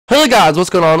Hey guys, what's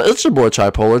going on? It's your boy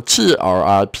Tripolar,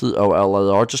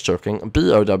 Tripolar, just joking,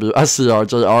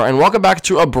 BOWSCRJR, and welcome back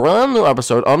to a brand new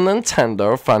episode of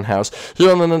Nintendo Funhouse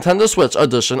here on the Nintendo Switch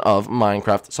edition of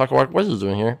Minecraft. Sakawak, what are you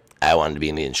doing here? I wanted to be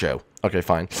in the intro. Okay,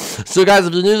 fine. So guys,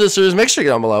 if you're new to this series, make sure you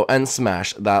get down below and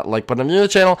smash that like button. If you're new to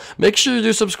the channel, make sure you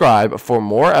do subscribe for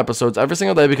more episodes every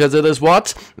single day, because it is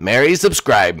what? Merry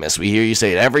Subscribe-Miss. We hear you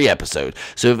say it every episode.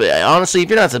 So honestly,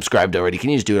 if you're not subscribed already, can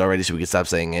you just do it already so we can stop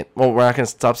saying it? Well, we're not going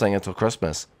to stop saying it until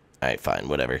Christmas. Alright, fine,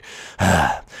 whatever.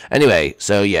 Anyway,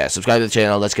 so yeah, subscribe to the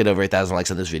channel. Let's get over 8,000 likes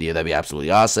on this video. That'd be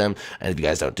absolutely awesome. And if you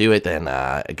guys don't do it, then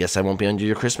I guess I won't be under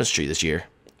your Christmas tree this year.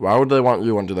 Why would they want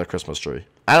you under their Christmas tree?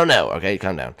 I don't know. Okay,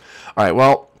 calm down. All right,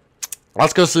 well,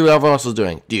 let's go see what everyone else is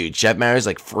doing. Dude, Chef Mario's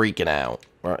like freaking out.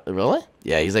 Really?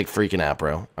 Yeah, he's like freaking out,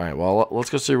 bro. All right, well, let's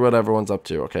go see what everyone's up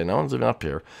to. Okay, no one's even up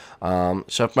here.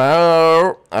 Chef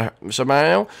Mario. Chef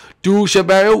Mario? Dude, Chef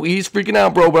Mario, he's freaking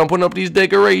out, bro, but I'm putting up these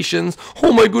decorations.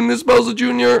 Oh, my goodness, Bowser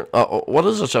Jr. What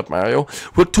is it, Chef Mario?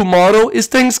 Well, tomorrow is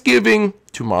Thanksgiving.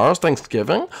 Tomorrow's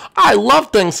Thanksgiving? I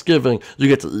love Thanksgiving. You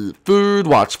get to eat food,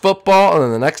 watch football, and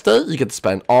then the next day, you get to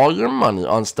spend all your money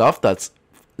on stuff that's,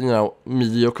 you know,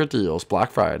 mediocre deals.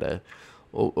 Black Friday.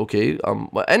 Okay,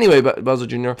 but anyway, Bowser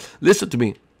Jr., listen to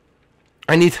me.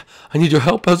 I need your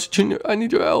help, Bowser Jr. I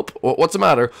need your help. What's the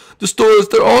matter? The stores,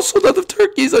 they're all sold out of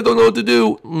turkeys. I don't know what to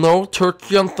do. No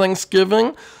turkey on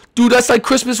Thanksgiving? Dude, that's like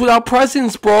Christmas without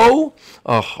presents, bro.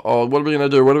 Oh, what are we gonna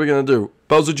do? What are we gonna do?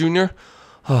 Bowser Jr.?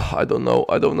 I don't know.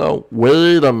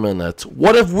 Wait a minute.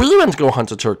 What if we went to go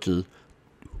hunt a turkey?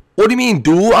 What do you mean,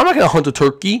 dude? I'm not gonna hunt a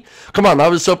turkey. Come on,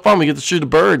 that was so fun. We get to shoot a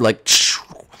bird. Like,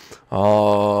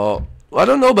 I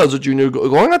don't know, Bowser Jr.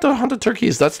 Going out to hunt a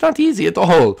turkeys, that's not easy at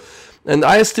all. And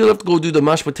I still have to go do the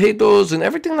mashed potatoes and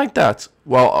everything like that.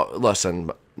 Well, listen,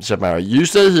 Chef Mario, you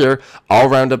stay here. I'll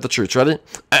round up the troops. Ready?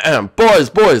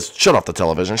 Boys, shut off the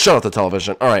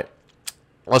television. All right.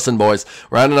 Listen, boys,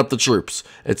 rounding up the troops.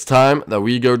 It's time that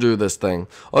we go do this thing.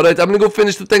 All right, I'm going to go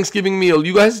finish the Thanksgiving meal.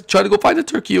 You guys try to go find a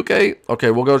turkey, okay?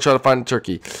 Okay, we'll go try to find a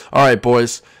turkey. All right,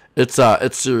 boys, it's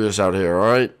serious out here,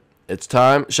 all right? It's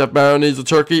time. Chef Mario needs a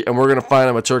turkey, and we're going to find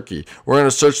him a turkey. We're going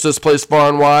to search this place far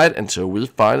and wide until we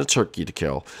find a turkey to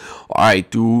kill. All right,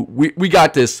 dude, we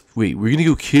got this. Wait, we're going to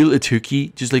go kill a turkey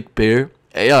just like Bear?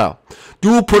 Yeah.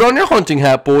 Dude, put on your hunting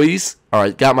hat, boys. All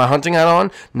right, got my hunting hat on.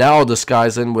 Now I'll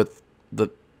disguise in with the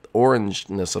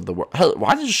orangeness of the world. Hey,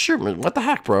 why did you shoot me? What the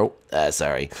heck, bro?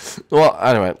 Sorry. Well,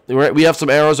 anyway, we have some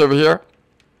arrows over here.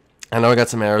 I know I got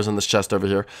some arrows in this chest over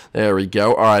here. There we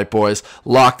go. All right, boys.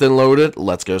 Locked and loaded.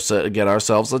 Let's go get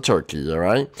ourselves a turkey, all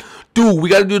right? Dude, we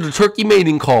got to do the turkey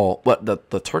mating call. What? The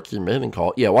turkey mating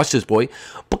call? Yeah, watch this, boy.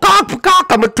 Peacock,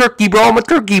 I'm a turkey, bro. I'm a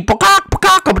turkey.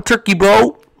 Peacock, I'm a turkey,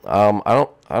 bro. I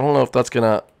don't know if that's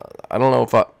gonna... I don't know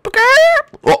if I...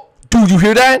 Oh, dude, you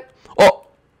hear that? Oh,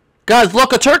 guys,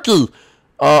 look, a turkey.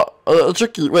 A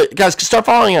turkey. Wait, guys, start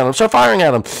firing at him. Start firing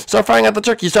at the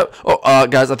turkey.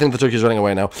 Guys, I think the turkey's running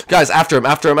away now. Guys, after him.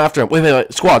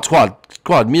 Wait.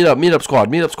 Squad. Meet up,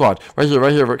 squad. Right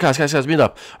here. Guys, meet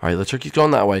up. All right, the turkey's going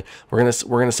that way. We're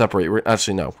gonna separate.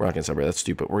 Actually, no, we're not gonna separate. That's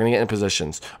stupid. We're gonna get in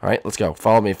positions. All right, let's go.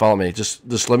 Follow me.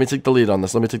 Just let me take the lead on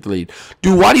this. Dude,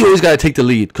 why do you always gotta take the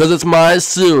lead? Because it's my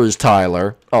series,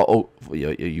 Tyler.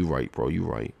 Yeah, you right, bro. You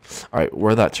right. All right,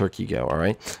 where'd that turkey go? All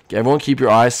right, everyone, keep your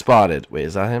eyes spotted. Wait,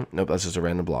 is that him? Nope, that's just a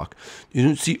random block. You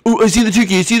don't see? Oh, I see the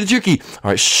turkey.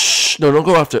 All right, shh. No, don't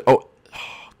go after. Oh,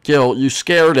 Gil, you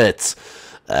scared it.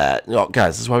 No,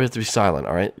 guys, this is why we have to be silent.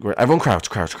 All right, everyone, crouch.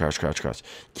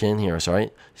 Can't hear us. All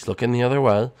right, he's looking the other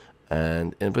way.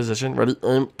 And in position, ready,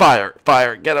 aim, fire,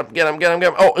 get him.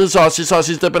 Oh, he saw us,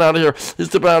 he's dipping out of here.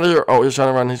 Oh, he's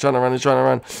trying to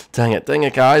run. Dang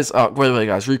it, guys. Wait,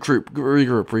 guys,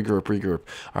 regroup.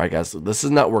 All right, guys, this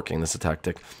is not working, this is a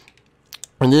tactic.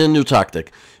 I need a new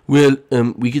tactic. Well,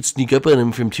 we could sneak up on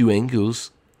him from 2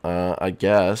 angles. I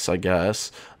guess.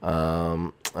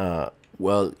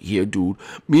 Well, here, dude.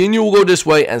 Me and you will go this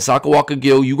way, and Sakawaka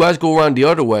Gil, you guys go around the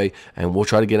other way, and we'll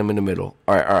try to get him in the middle.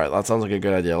 All right. That sounds like a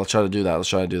good idea. Let's try to do that.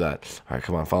 All right,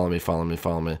 come on. Follow me. All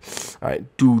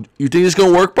right, dude. You think it's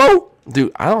going to work, bro?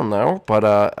 Dude, I don't know, but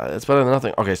it's better than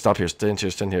nothing. Okay, stop here. Stand here.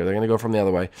 They're going to go from the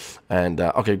other way. And,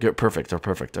 okay, good. Perfect. They're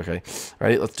perfect. Okay.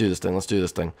 Ready? Let's do this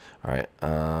thing. All right.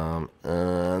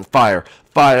 And fire.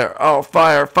 Oh,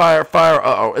 fire.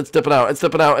 Uh-oh, it's dipping out.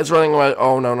 It's running away.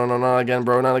 Oh, no, not again,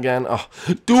 bro. Not again. Oh,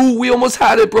 dude, we almost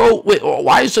had it, bro. Wait,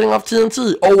 why are you shutting off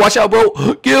TNT? Oh, watch out,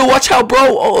 bro. Gil, watch out, bro.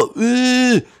 Oh,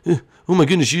 oh my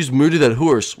goodness, you just murdered that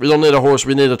horse. We don't need a horse.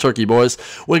 We need a turkey, boys.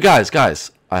 Wait,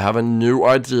 guys. I have a new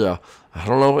idea. I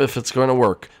don't know if it's going to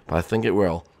work, but I think it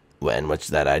will. What's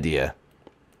that idea?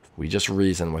 We just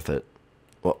reason with it.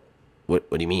 What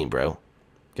do you mean, bro?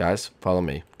 Guys, follow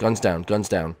me. Guns down, guns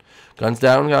down. Guns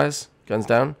down, guys. Guns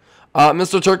down.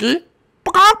 Mr. Turkey?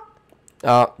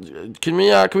 Can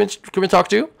we talk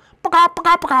to you?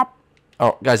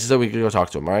 Oh, guys, he said we could go talk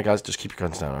to him. All right, guys, just keep your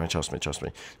guns down. All right, trust me.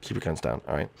 Keep your guns down.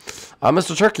 All right.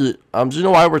 Mr. Turkey, do you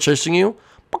know why we're chasing you?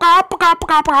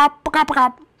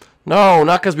 No,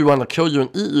 not because we want to kill you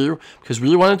and eat you, because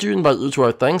we wanted to invite you to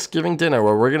our Thanksgiving dinner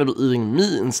where we're going to be eating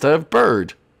meat instead of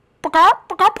bird.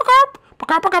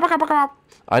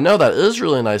 I know, that is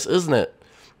really nice, isn't it?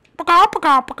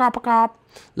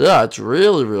 Yeah, it's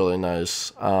really, really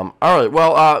nice. All right,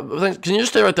 well, can you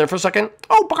just stay right there for a second?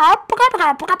 Oh,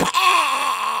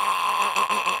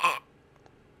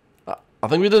 I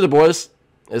think we did it, boys.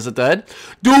 Is it dead?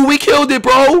 Dude, we killed it,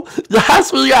 bro!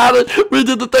 Yes, we got it! We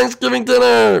did the Thanksgiving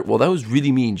dinner! Well, that was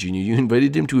really mean, Junior. You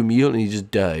invited him to a meal and he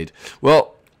just died.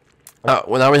 Well,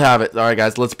 now we have it. Alright,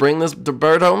 guys, let's bring the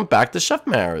bird home back to Chef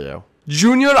Mario.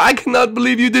 Junior, I cannot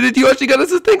believe you did it. You actually got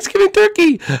us a Thanksgiving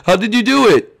turkey. How did you do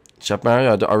it? Chef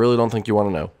Mario, I really don't think you want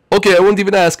to know. Okay, I won't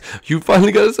even ask. You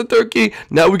finally got us a turkey.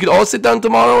 Now we can all sit down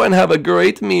tomorrow and have a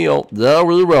great meal. Yeah,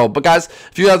 really well. But guys,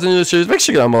 if you guys are new to the series, make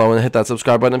sure you get down below and hit that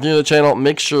subscribe button. If you're new to the channel,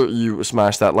 make sure you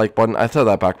smash that like button. I said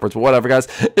that backwards, but whatever, guys.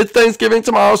 It's Thanksgiving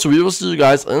tomorrow, so we will see you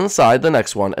guys inside the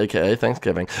next one, aka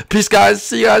Thanksgiving. Peace, guys.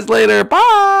 See you guys later.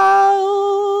 Bye.